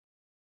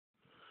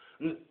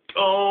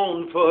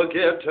Don't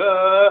forget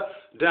to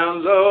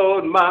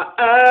download my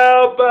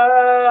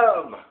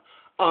album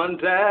on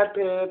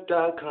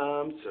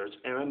datpiff.com. Search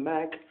Aaron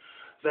Mack.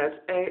 That's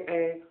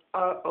AARONMACK.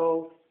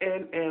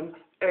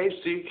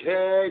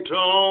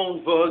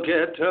 Don't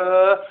forget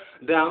to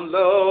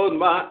download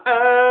my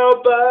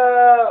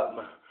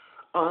album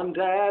on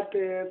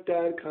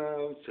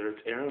datpiff.com. Search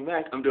Aaron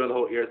Mack. I'm doing the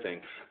whole ear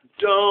thing.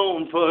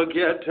 Don't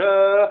forget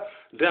to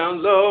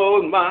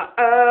download my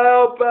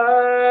album.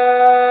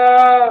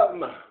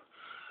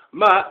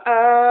 My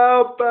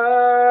album.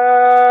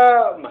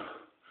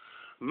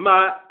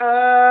 My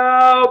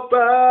album.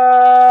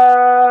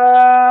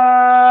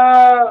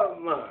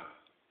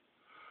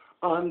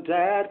 On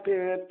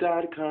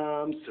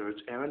datpiff.com. Search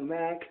Aaron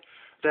Mack.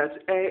 That's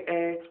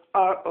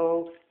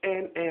AARONMACK.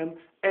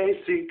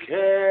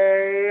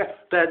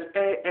 That's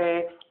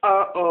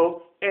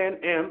AARONMACK.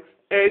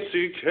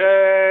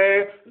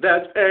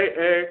 That's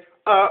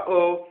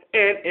AARONMACK.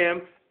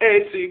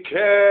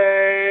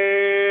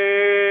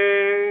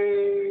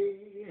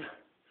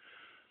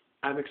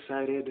 I'm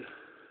excited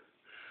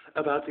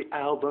about the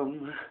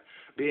album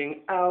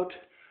being out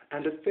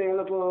and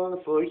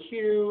available for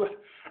you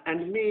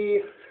and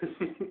me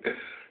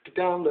to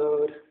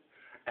download.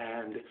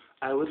 And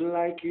I would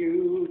like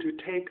you to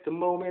take a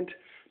moment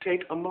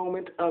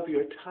of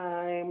your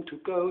time to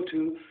go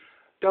to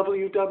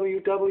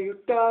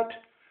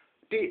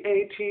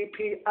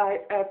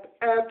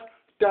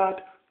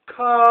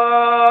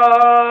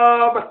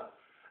www.datpiff.com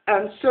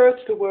and search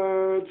the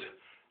words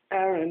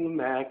Aaron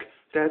Mack.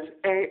 That's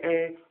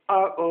AARONMACK.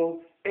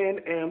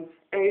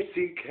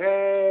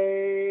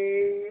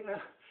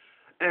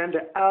 And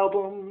the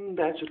album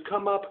that should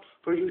come up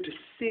for you to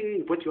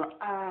see with your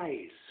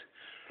eyes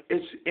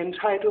is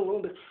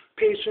entitled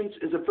Patience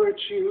is a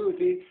Virtue,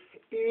 the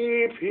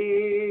EP.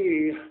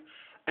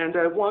 And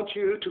I want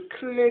you to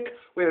click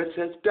where it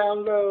says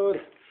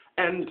download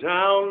and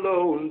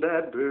download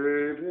that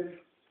baby.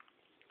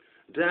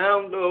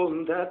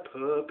 Download that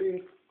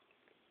puppy.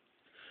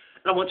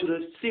 And I want you to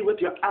see with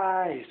your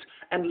eyes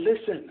and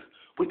listen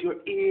with your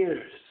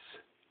ears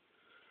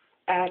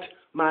at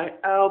my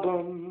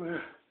album,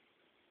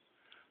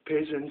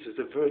 Patience is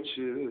a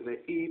Virtue, the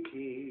EP.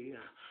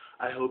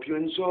 I hope you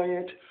enjoy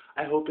it.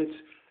 I hope it's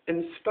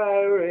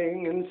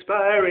inspiring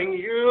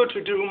you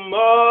to do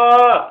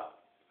more.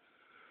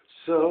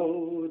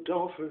 So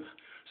don't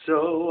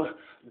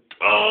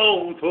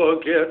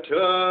forget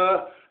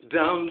to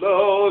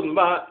download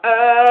my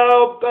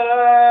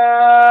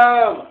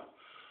album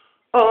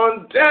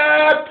on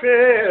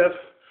datpiff.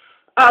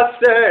 I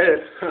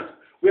said,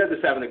 we're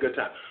just having a good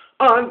time.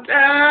 On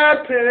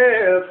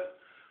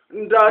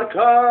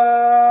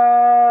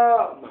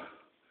datpiff.com.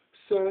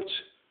 Search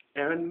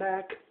Aaron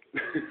Mack.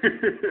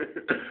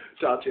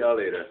 Talk to y'all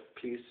later.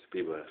 Peace,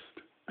 be blessed.